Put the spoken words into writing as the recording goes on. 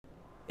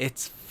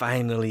It's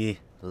finally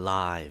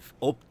live.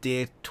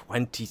 Update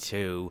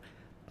 22,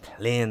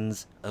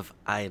 Plains of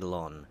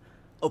Eidolon.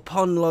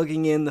 Upon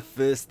logging in, the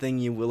first thing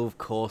you will of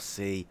course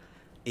see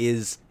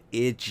is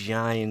a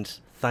giant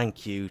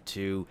thank you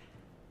to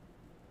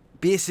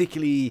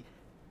basically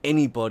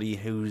anybody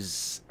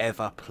who's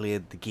ever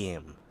played the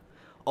game.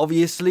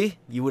 Obviously,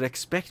 you would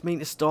expect me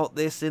to start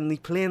this in the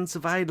Plains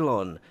of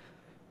Eidolon.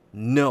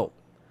 No,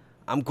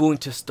 I'm going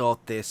to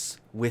start this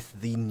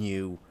with the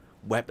new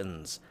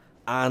weapons.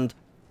 And,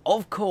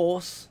 of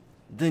course,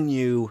 the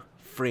new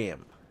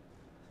frame.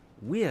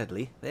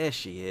 Weirdly, there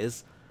she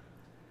is.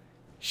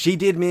 She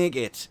did make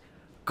it.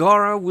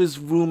 Gara was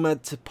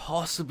rumoured to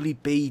possibly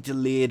be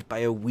delayed by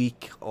a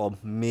week or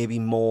maybe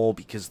more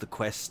because the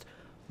quest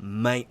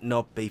might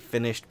not be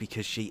finished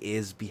because she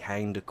is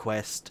behind a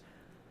quest.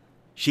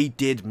 She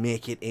did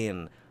make it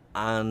in,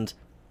 and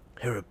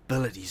her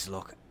abilities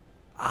look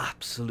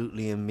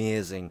absolutely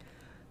amazing.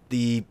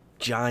 The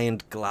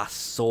giant glass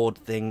sword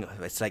thing,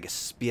 it's like a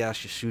spear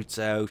she shoots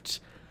out.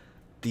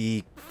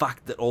 The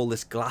fact that all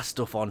this glass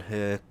stuff on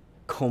her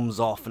comes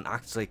off and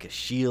acts like a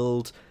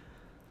shield.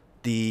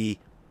 The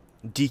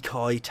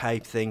decoy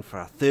type thing for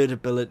her third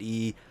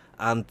ability,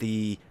 and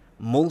the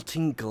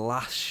molten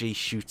glass she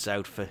shoots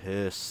out for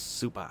her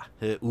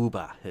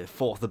her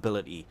fourth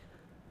ability.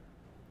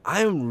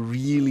 I am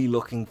really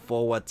looking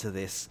forward to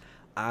this,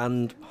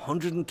 and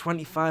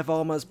 125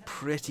 armor is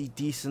pretty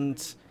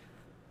decent.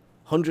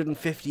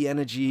 150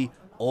 energy,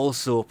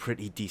 also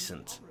pretty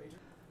decent.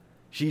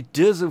 She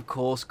does of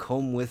course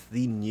come with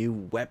the new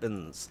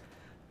weapons.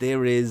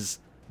 There is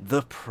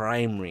the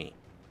primary.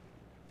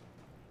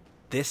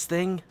 This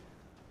thing,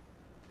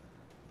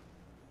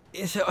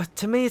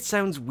 to me it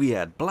sounds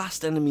weird.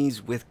 Blast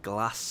enemies with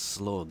glass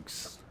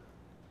slugs.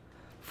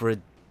 For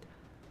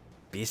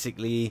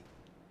basically,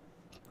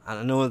 I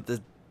don't know,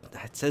 it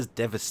says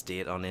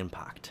devastate on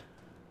impact.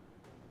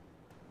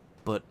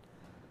 But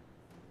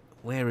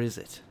where is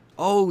it?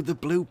 Oh, the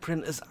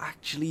blueprint is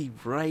actually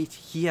right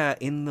here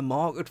in the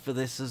market for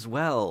this as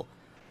well.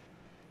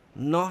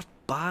 Not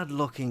bad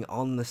looking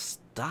on the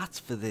stats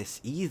for this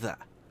either.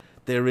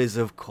 There is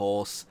of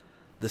course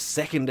the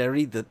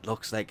secondary that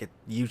looks like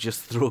you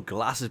just throw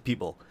glass at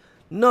people.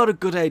 Not a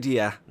good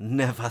idea.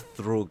 Never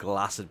throw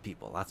glass at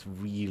people. That's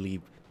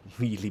really,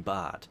 really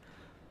bad.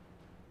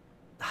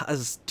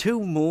 Has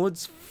two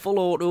modes, full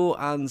auto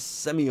and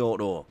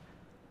semi-auto.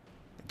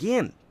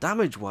 Again,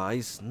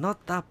 damage-wise,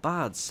 not that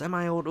bad.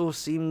 Semi-auto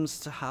seems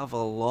to have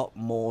a lot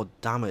more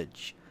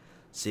damage.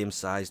 Same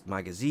sized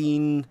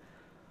magazine,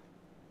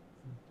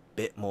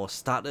 bit more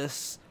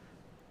status.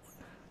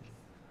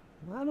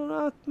 I don't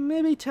know,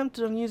 maybe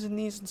tempted on using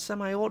these in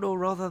semi-auto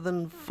rather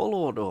than full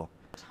auto.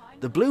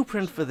 The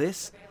blueprint for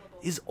this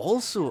is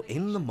also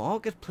in the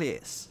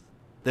marketplace.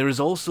 There is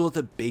also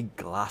the big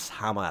glass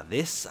hammer.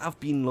 This I've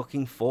been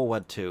looking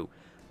forward to.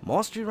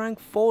 Mastery rank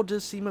 4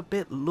 does seem a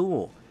bit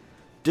low.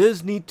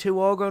 Does need 2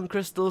 argon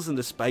crystals, and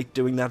despite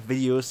doing that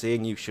video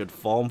saying you should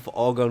farm for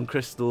argon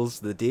crystals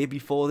the day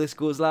before this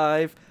goes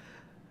live,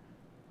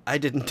 I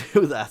didn't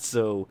do that,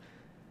 so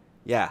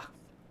yeah.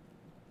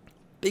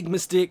 Big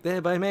mistake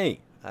there by me.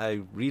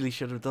 I really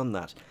should have done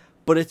that.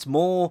 But it's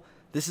more,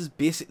 this is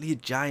basically a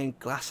giant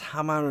glass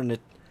hammer and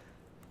it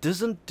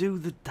doesn't do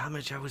the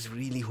damage I was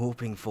really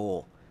hoping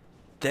for.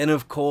 Then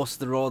of course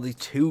there are the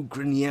 2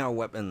 grineer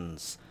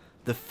weapons.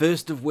 The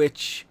first of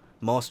which,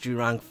 Mastery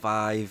rank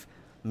 5,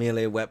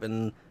 melee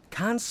weapon,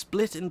 can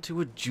split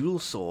into a dual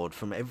sword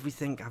from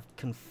everything I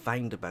can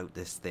find about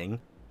this thing.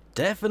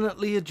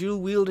 Definitely a dual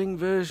wielding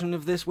version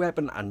of this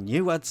weapon. I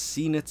knew I'd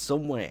seen it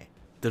somewhere.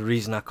 The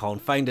reason I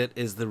can't find it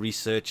is the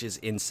research is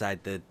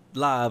inside the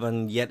lab,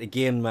 and yet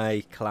again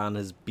my clan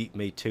has beat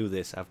me to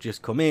this. I've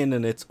just come in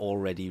and it's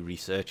already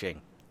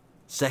researching.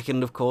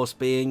 Second of course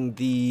being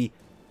the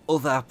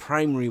other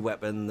primary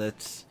weapon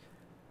that,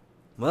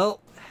 well,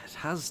 it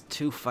has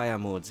 2 fire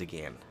modes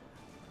again.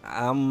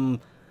 I'm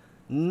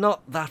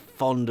not that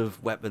fond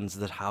of weapons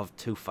that have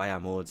 2 fire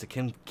modes. It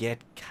can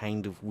get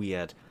kind of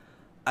weird.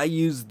 I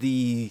use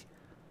the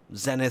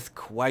Zenith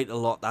quite a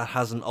lot that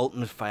has an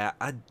alternate fire.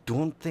 I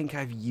don't think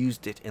I've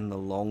used it in the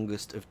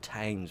longest of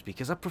times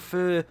because I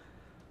prefer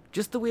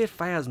just the way it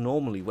fires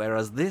normally,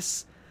 whereas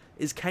this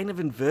is kind of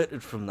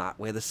inverted from that,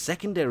 where the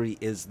secondary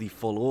is the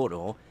full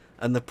auto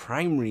and the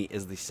primary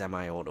is the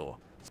semi-auto.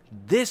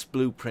 This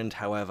blueprint,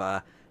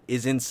 however,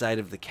 is inside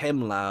of the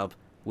chem lab,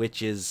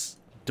 which is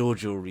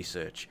dojo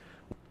research.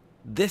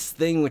 This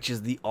thing, which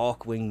is the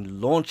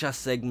Archwing launcher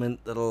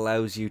segment that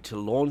allows you to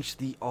launch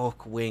the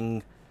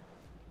Archwing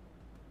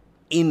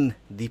in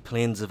the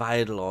Plains of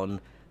Eidolon,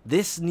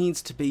 this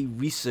needs to be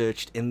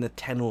researched in the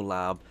Tenno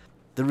lab.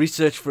 The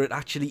research for it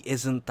actually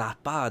isn't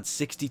that bad.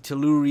 60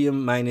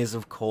 tellurium, mine is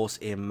of course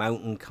a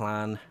mountain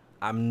clan.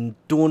 I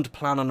don't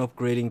plan on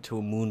upgrading to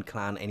a moon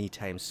clan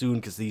anytime soon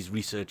because these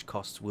research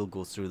costs will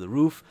go through the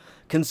roof.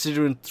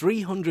 Considering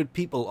 300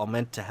 people are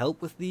meant to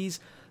help with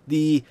these,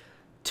 the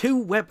 2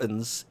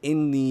 weapons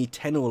in the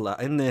Tenno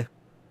lab, in the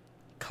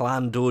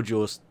clan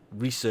dojo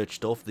research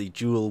stuff, the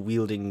dual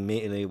wielding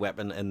melee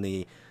weapon and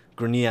the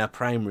Grineer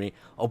primary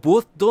are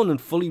both done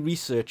and fully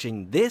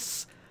researching.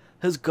 This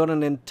has got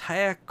an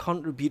entire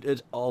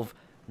contributed of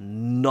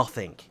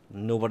nothing.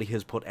 Nobody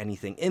has put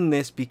anything in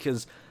this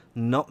because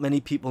not many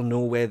people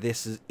know where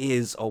this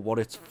is or what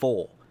it's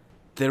for.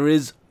 There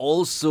is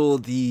also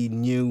the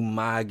new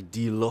Mag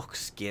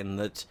Deluxe skin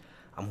that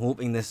I'm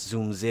hoping this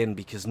zooms in,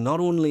 because not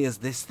only is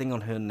this thing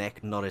on her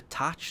neck not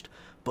attached,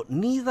 but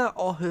neither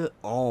are her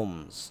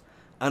arms.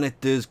 And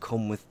it does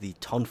come with the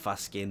tonfa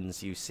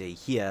skins you see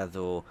here,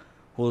 though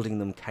holding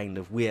them kind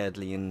of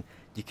weirdly, and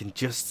you can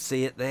just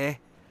see it there.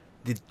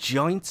 The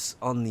joints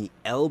on the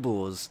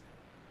elbows,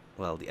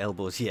 well, the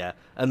elbows here,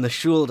 and the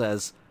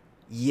shoulders,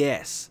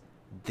 yes,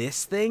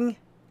 this thing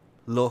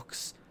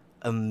looks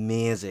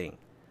amazing.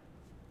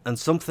 And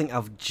something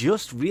I've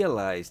just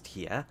realised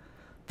here,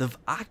 they've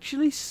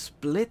actually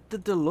split the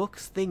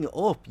deluxe thing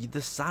up. The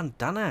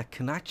Sandana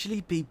can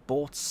actually be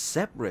bought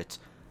separate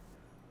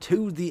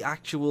to the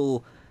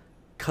actual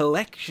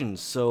collection.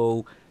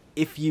 So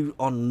if you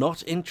are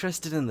not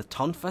interested in the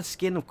tonfa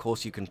skin, of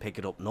course you can pick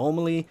it up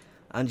normally,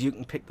 and you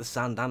can pick the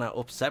Sandana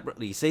up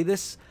separately. See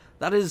this?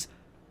 That is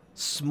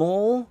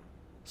small,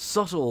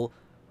 subtle,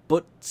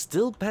 but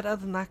still better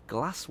than that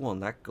glass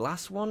one. That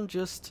glass one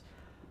just,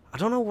 I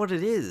don't know what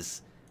it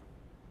is.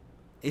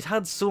 It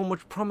had so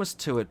much promise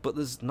to it, but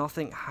there's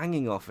nothing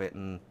hanging off it,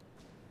 and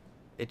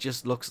it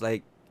just looks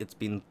like it's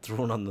been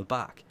thrown on the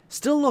back.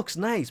 Still looks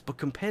nice, but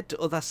compared to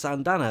other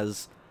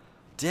Sandanas,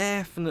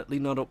 definitely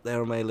not up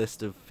there on my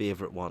list of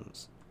favourite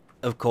ones.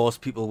 Of course,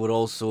 people would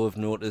also have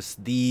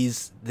noticed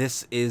these.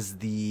 This is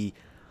the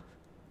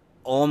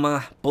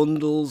armour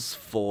bundles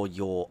for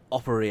your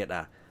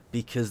operator,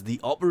 because the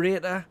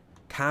operator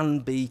can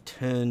be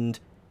turned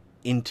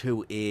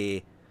into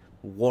a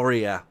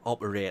warrior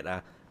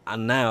operator,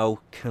 and now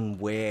can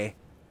wear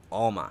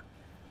armour.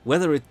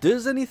 Whether it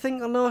does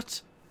anything or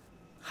not,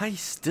 I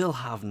still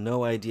have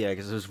no idea,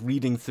 because I was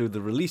reading through the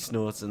release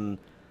notes and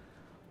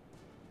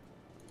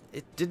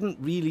it didn't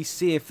really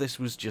say if this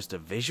was just a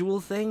visual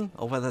thing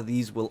or whether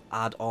these will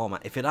add armour.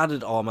 If it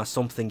added armour,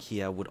 something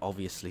here would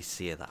obviously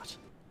say that.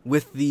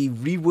 With the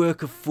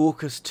rework of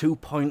Focus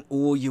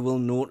 2.0, you will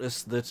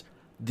notice that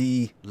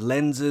the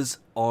lenses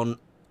on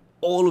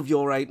all of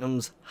your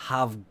items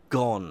have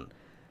gone.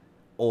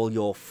 All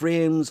your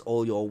frames,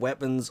 all your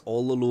weapons,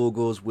 all the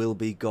logos will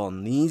be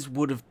gone. These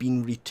would have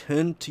been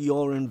returned to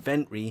your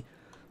inventory,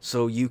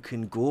 so you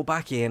can go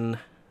back in,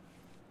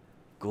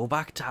 go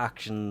back to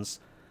actions,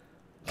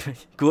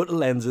 go to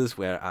lenses,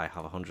 where I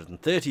have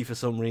 130 for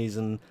some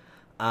reason,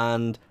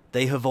 and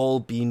they have all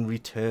been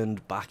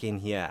returned back in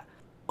here.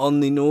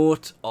 On the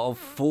note of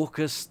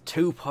Focus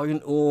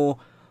 2.0,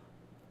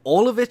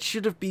 all of it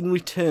should have been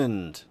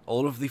returned.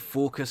 All of the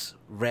Focus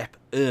rep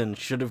earned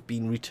should have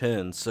been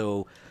returned,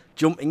 so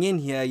jumping in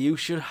here, you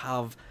should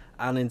have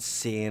an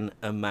insane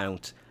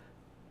amount.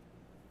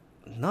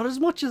 Not as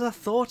much as I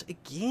thought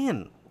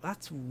again.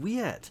 That's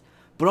weird.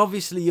 But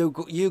obviously you're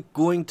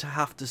going to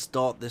have to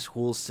start this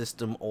whole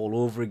system all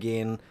over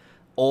again.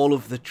 All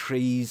of the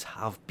trees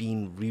have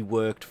been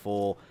reworked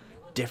for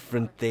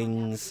different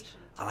things.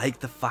 I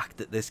like the fact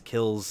that this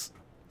kills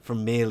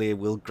from melee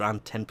will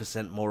grant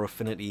 10% more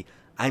affinity.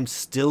 I'm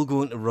still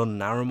going to run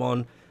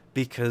Naramon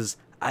because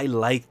I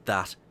like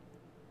that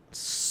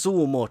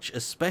so much,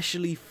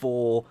 especially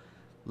for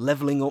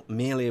leveling up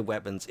melee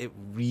weapons. It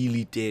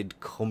really did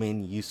come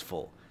in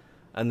useful.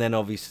 And then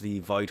obviously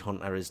Void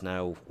Hunter is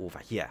now over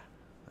here.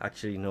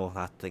 Actually no,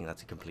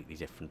 that's a completely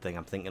different thing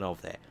I'm thinking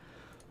of there.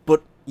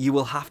 But you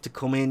will have to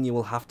come in, you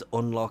will have to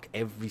unlock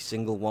every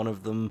single one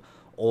of them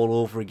all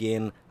over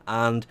again,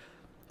 and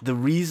the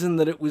reason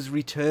that it was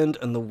returned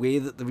and the way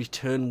that the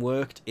return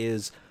worked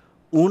is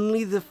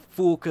only the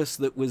focus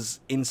that was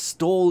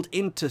installed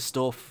into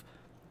stuff,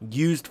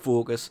 used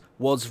focus,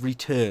 was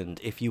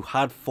returned. If you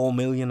had 4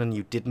 million and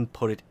you didn't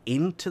put it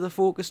into the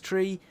focus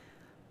tree,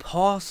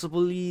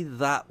 possibly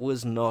that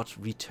was not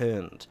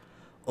returned.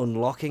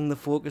 Unlocking the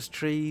focus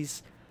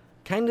trees,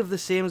 kind of the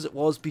same as it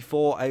was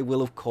before. I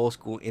will of course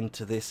go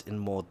into this in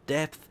more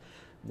depth.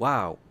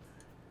 Wow,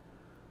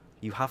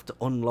 you have to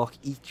unlock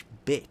each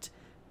bit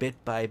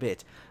by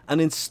bit,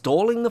 and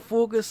installing the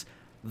focus,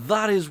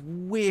 that is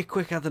way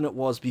quicker than it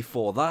was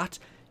before. That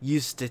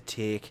used to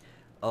take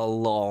a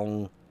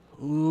long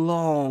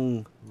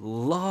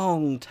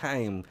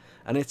time,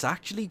 and it's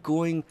actually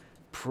going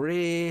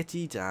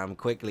pretty damn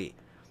quickly.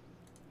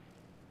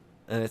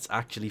 And it's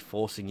actually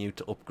forcing you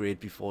to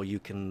upgrade before you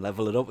can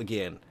level it up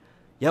again.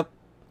 Yep,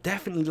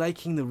 definitely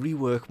liking the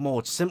rework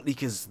more, simply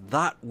because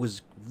that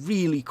was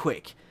really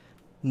quick.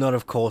 Not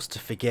of course to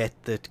forget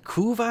that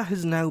Kuva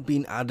has now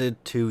been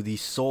added to the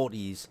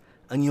sorties,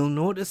 and you'll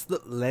notice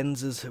that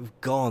lenses have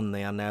gone.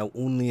 They are now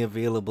only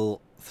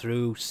available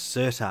through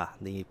Certus,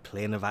 the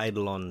plane of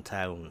Eidolon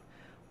town.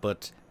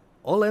 But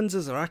all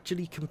lenses are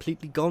actually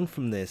completely gone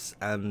from this,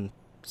 and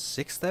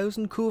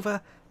 6,000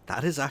 Kuva,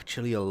 that is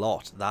actually a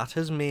lot. That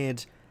has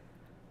made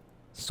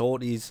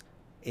sorties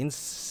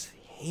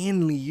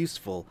insanely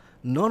useful.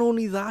 Not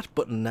only that,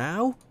 but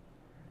now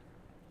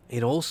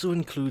it also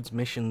includes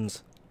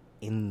missions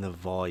in the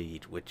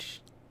void,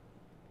 which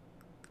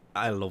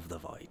I love the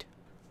Void.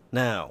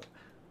 Now,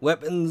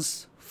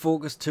 weapons,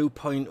 Focus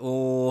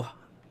 2.0,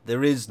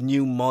 there is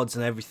new mods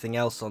and everything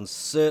else on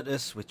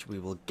Certus, which we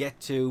will get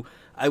to.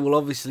 I will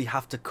obviously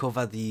have to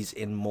cover these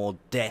in more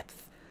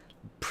depth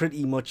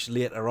pretty much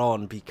later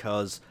on,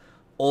 because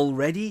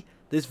already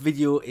this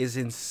video is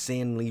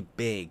insanely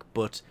big,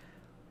 but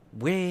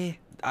where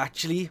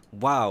actually,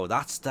 wow,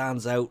 that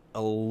stands out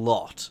a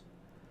lot.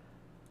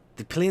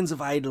 The Plains of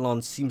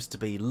Eidolon seems to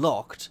be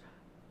locked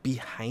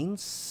behind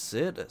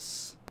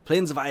Certus.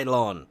 Plains of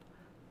Eidolon,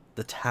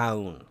 the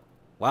town.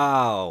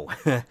 Wow,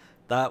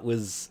 that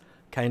was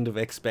kind of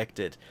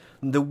expected.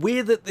 The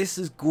way that this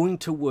is going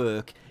to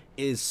work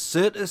is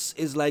Certus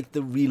is like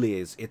the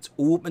relays. It's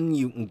open,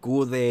 you can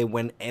go there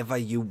whenever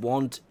you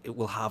want. It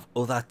will have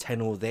other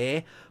tenno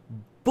there,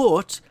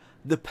 but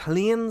the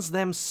plains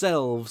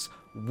themselves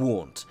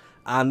won't.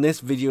 And this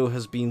video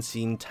has been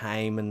seen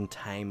time and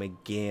time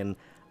again.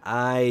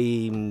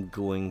 I'm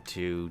going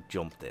to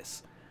jump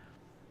this,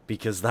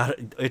 because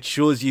that it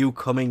shows you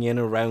coming in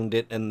around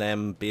it and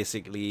them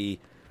basically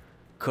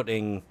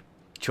cutting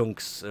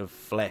chunks of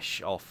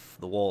flesh off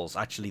the walls.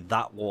 Actually,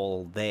 that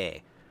wall there.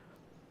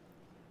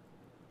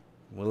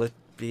 Will it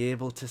be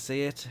able to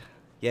see it?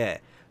 Yeah,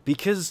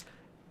 because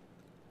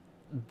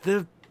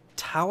the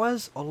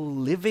towers are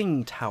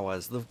living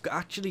towers. They've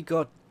actually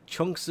got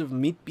chunks of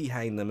meat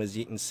behind them, as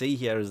you can see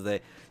here. As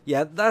they,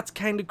 yeah, that's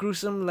kind of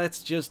gruesome.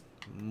 Let's just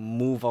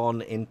move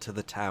on into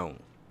the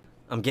town.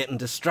 I'm getting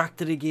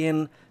distracted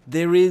again.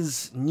 There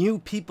is new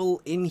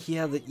people in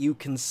here that you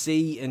can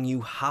see, and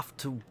you have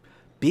to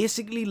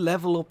basically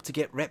level up to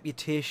get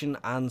reputation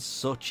and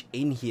such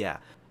in here.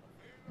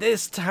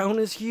 This town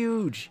is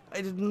huge.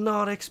 I did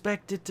not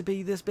expect it to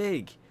be this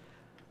big.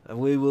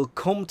 We will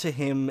come to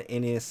him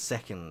in a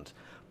second.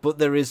 But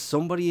there is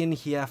somebody in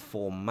here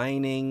for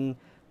mining.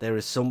 There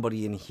is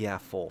somebody in here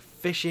for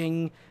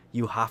fishing.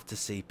 You have to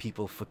see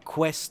people for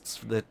quests,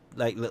 for the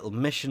like little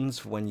missions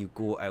for when you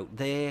go out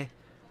there.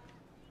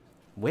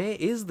 Where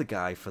is the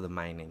guy for the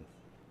mining?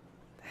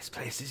 This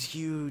place is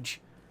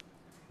huge.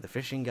 The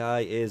fishing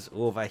guy is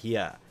over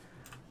here.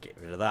 Get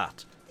rid of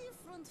that.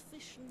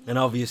 And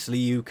obviously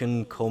you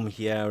can come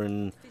here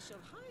and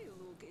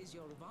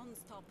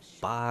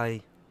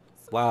buy.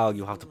 Wow,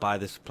 you have to buy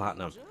this for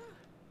platinum.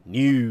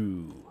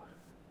 New.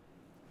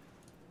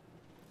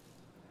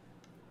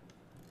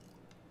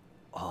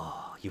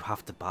 Oh, you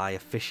have to buy a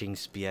fishing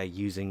spear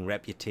using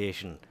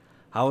reputation.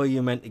 How are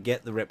you meant to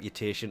get the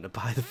reputation to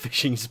buy the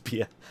fishing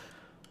spear?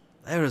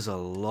 There is a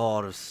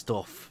lot of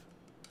stuff.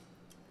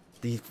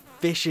 The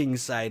fishing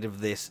side of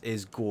this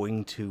is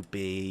going to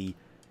be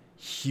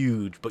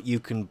huge, but you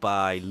can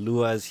buy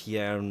lures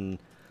here and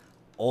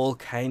all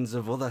kinds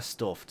of other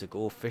stuff to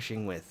go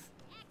fishing with.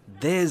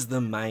 There's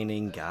the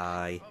mining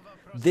guy.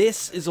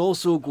 This is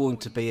also going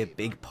to be a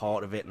big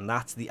part of it, and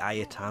that's the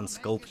Ayatan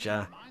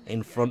sculpture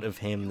in front of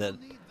him that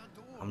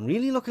I'm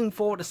really looking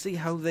forward to see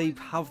how they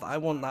have. I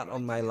want that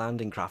on my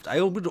landing craft.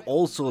 I would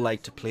also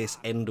like to place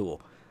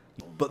Endo,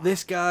 but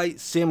this guy,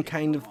 same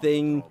kind of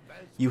thing.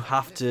 You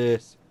have to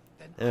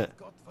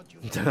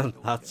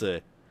that's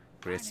a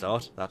great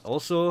start. That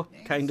also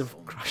kind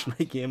of crashed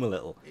my game a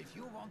little.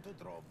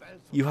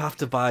 You have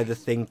to buy the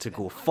thing to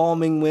go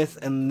farming with,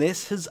 and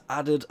this has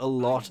added a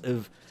lot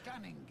of...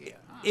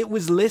 It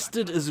was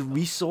listed as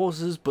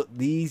resources, but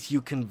these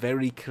you can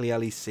very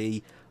clearly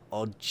see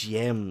are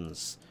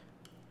gems.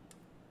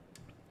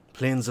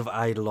 Plains of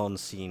Eidolon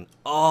scene.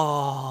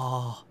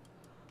 Oh!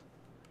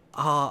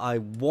 Ah, I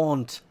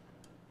want...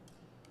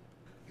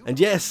 And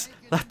yes,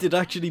 that did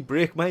actually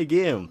break my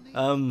game.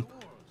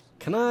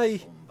 Can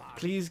I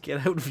please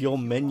get out of your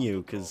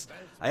menu? Because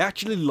I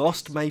actually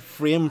lost my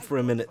frame for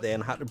a minute there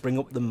and had to bring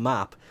up the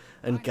map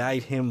and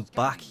guide him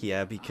back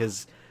here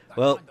because,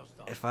 well,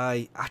 if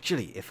I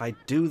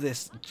do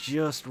this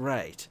just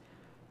right...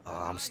 Oh,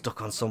 I'm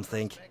stuck on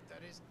something.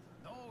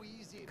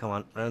 Come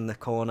on, round the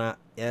corner.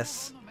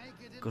 Yes.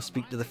 Go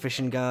speak to the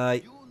fishing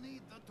guy.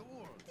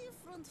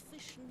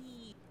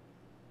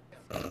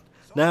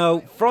 Now,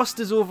 Frost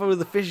is over with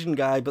the fishing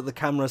guy, but the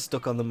camera's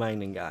stuck on the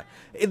mining guy.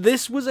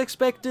 This was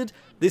expected.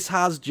 This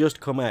has just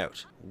come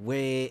out.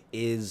 Where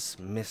is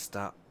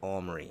Mr.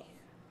 Armory?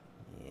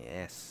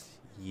 Yes,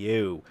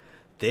 you.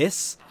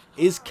 This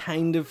is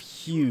kind of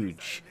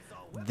huge.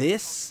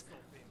 This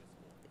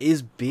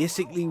is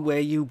basically where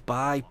you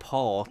buy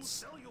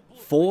parts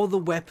for the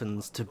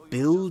weapons to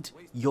build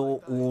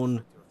your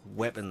own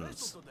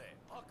weapons.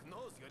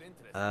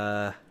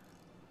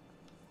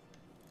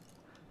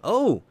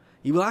 Oh!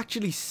 He will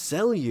actually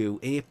sell you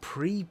a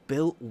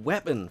pre-built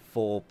weapon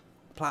for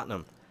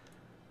platinum.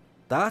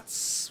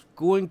 That's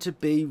going to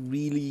be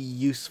really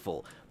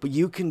useful. But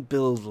you can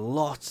build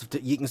lots of...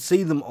 You can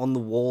see them on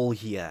the wall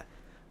here.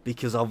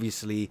 Because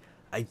obviously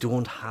I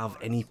don't have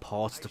any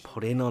parts to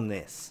put in on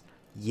this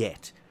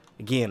yet.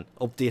 Again,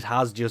 update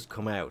has just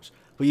come out.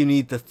 But you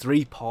need the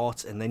 3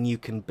 parts and then you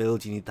can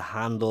build. You need the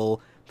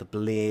handle, the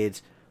blade.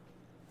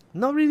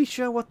 Not really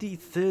sure what the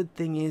 3rd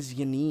thing is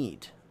you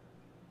need.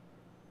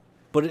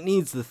 But it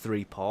needs the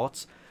 3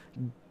 parts.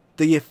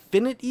 The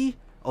affinity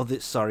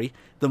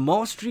the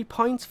mastery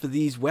points for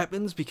these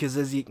weapons, because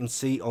as you can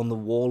see on the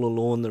wall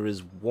alone there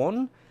is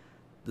one.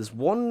 There's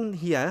one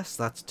here,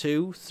 so that's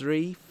 2,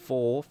 3,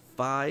 4,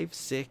 5,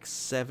 6,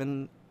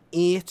 7,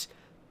 8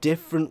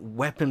 different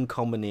weapon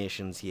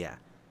combinations here.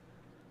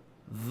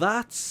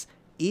 That's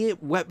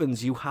 8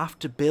 weapons you have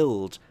to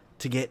build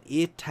to get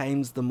 8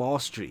 times the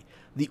mastery.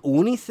 The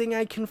only thing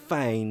I can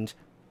find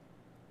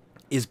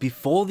is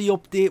before the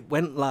update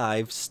went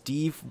live,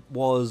 Steve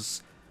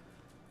was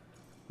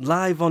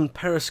live on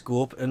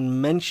Periscope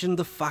and mentioned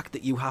the fact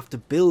that you have to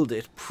build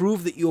it,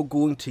 prove that you're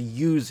going to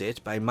use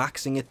it by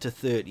maxing it to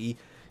 30,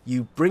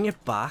 you bring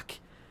it back,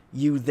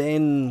 you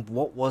then,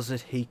 what was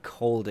it he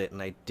called it,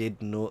 and I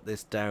did note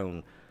this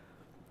down,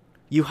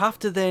 you have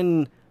to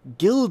then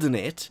gilden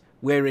it,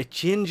 where it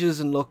changes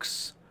and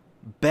looks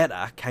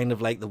better, kind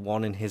of like the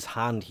one in his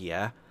hand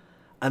here,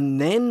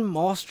 and then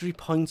mastery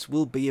points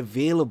will be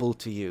available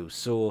to you.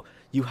 So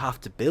you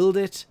have to build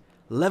it,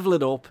 level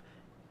it up,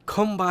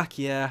 come back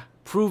here,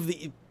 prove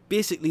that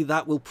basically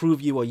that will prove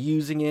you are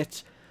using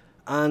it,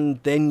 and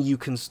then you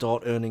can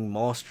start earning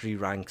mastery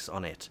ranks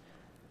on it.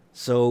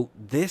 So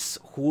this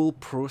whole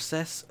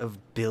process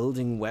of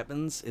building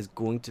weapons is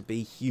going to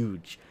be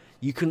huge.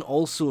 You can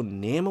also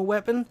name a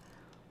weapon,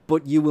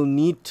 but you will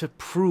need to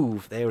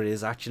prove, there it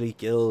is, actually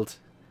guild.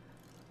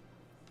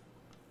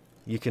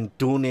 You can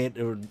donate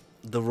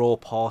the raw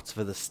parts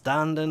for the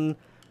standing.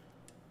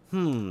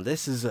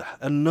 This is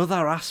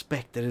another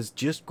aspect that is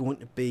just going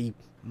to be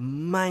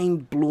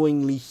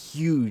mind-blowingly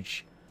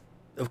huge.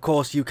 Of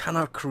course, you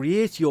cannot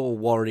create your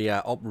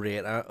warrior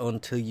operator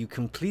until you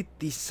complete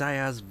the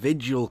Sire's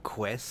Vigil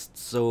quest,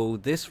 so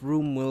this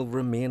room will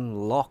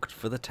remain locked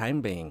for the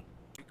time being.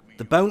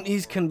 The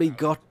bounties can be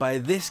got by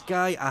this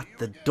guy at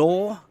the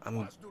door.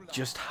 I'm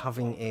just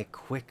having a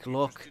quick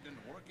look.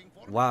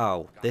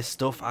 Wow, this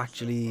stuff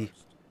actually...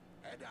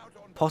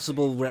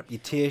 Possible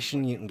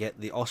reputation, you can get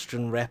the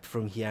Austrian rep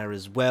from here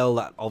as well.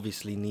 That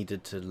obviously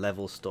needed to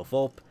level stuff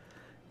up.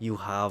 You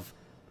have...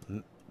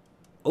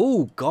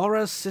 Oh,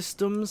 Gara's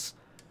systems.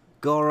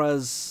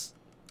 Gara's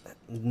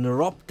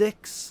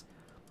neuroptics.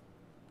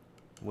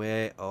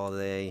 Where are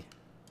they?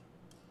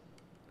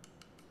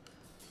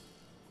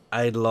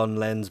 Eidolon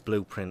lens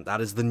blueprint.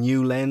 That is the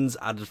new lens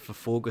added for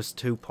Focus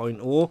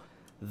 2.0.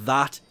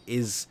 That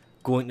is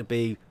going to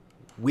be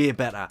way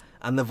better.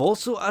 And they've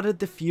also added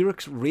the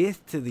Furix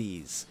Wraith to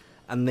these.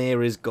 And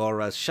there is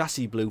Gara's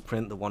chassis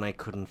blueprint, the one I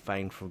couldn't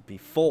find from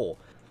before.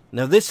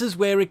 Now this is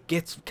where it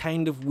gets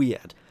kind of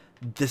weird.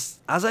 This,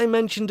 as I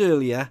mentioned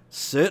earlier,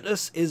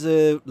 Certus is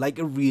like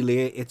a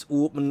relay. It's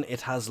open,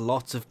 it has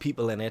lots of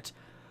people in it.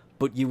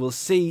 But you will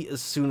see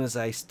as soon as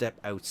I step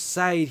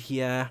outside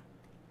here...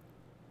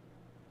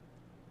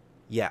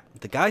 Yeah,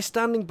 the guy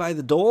standing by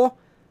the door,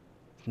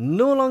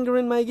 no longer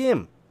in my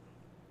game.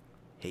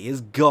 He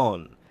is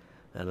gone.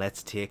 And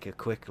let's take a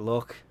quick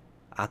look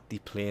at the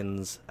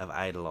plains of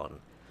Eidolon.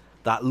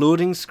 That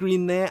loading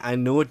screen there, I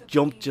know it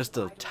jumped just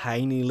a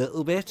tiny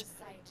little bit,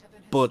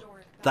 but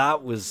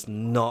that was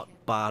not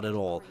bad at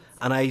all.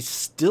 And I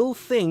still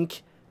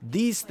think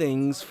these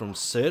things from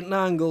certain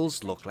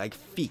angles look like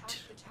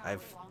feet. I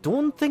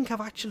don't think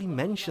I've actually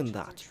mentioned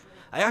that.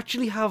 I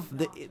actually have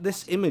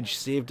this image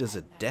saved as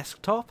a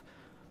desktop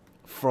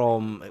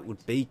from, it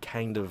would be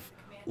kind of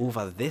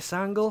over this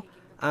angle,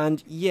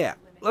 and yeah,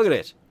 look at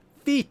it.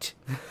 Feet.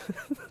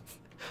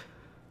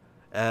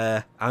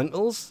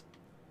 Ankles.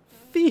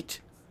 Feet.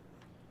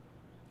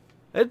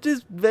 It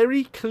is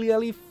very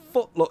clearly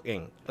foot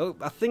looking. Oh,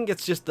 I think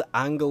it's just the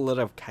angle that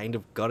I've kind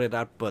of got it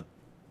at, but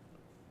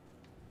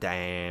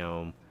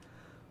damn.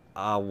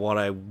 What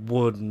I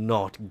would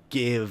not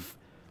give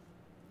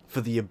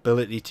for the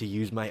ability to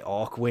use my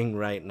arc wing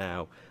right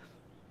now.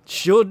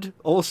 Should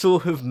also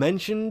have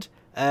mentioned,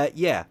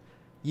 yeah,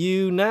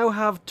 you now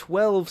have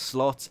 12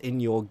 slots in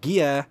your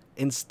gear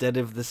instead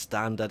of the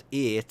standard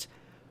 8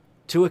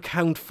 to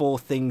account for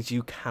things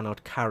you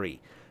cannot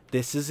carry.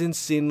 This is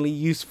insanely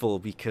useful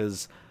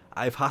because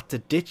I've had to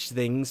ditch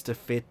things to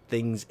fit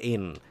things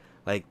in.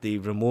 Like the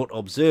remote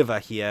observer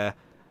here,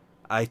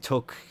 I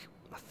took,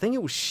 I think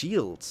it was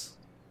shields.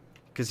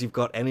 Because you've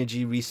got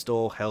energy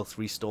restore, health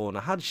restore, and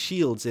I had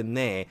shields in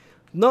there.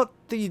 Not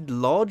the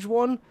large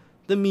one,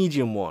 the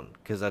medium one,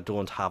 because I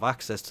don't have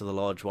access to the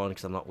large one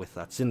because I'm not with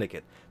that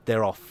syndicate.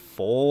 There are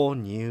 4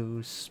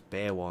 new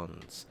spare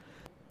ones.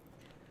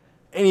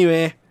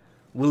 Anyway,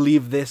 we'll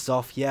leave this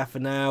off here for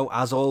now.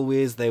 As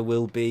always, there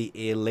will be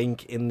a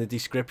link in the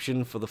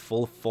description for the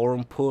full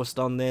forum post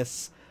on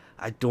this.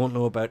 I don't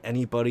know about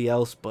anybody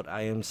else, but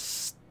I am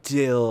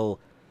still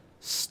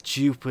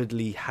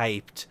stupidly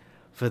hyped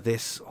for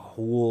this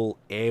whole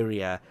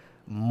area.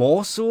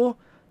 More so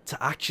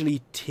to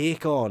actually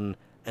take on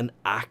an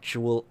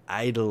actual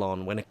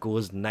Eidolon when it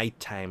goes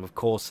nighttime. Of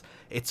course,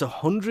 it's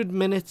 100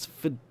 minutes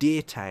for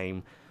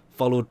daytime,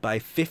 followed by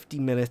 50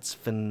 minutes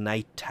for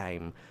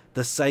nighttime.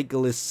 The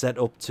cycle is set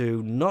up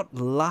to not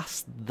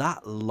last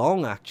that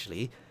long,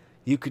 actually.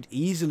 You could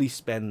easily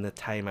spend the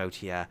time out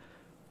here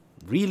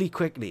really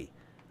quickly.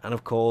 And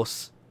of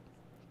course,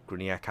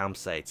 grineer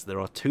campsites. There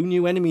are 2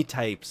 new enemy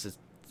types.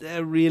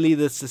 really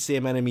that's the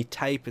same enemy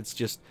type, it's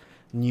just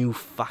new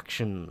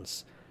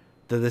factions.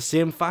 They're the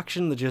same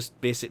faction, they just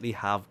basically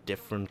have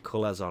different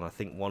colours on. I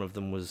think one of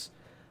them was...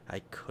 I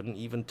couldn't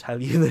even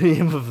tell you the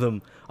name of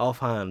them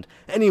offhand.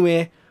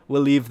 Anyway,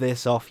 we'll leave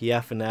this off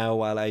here for now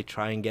while I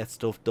try and get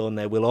stuff done.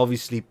 There will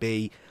obviously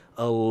be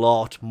a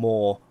lot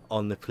more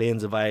on the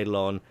Plains of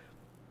Eidolon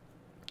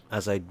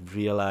as I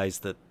realise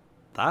that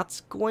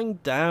that's going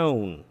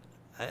down.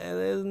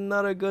 It's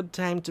not a good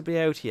time to be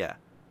out here.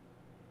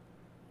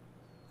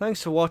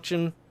 Thanks for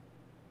watching.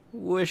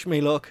 Wish me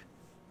luck.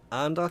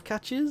 And I'll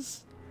catch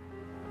yous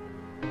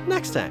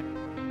next time.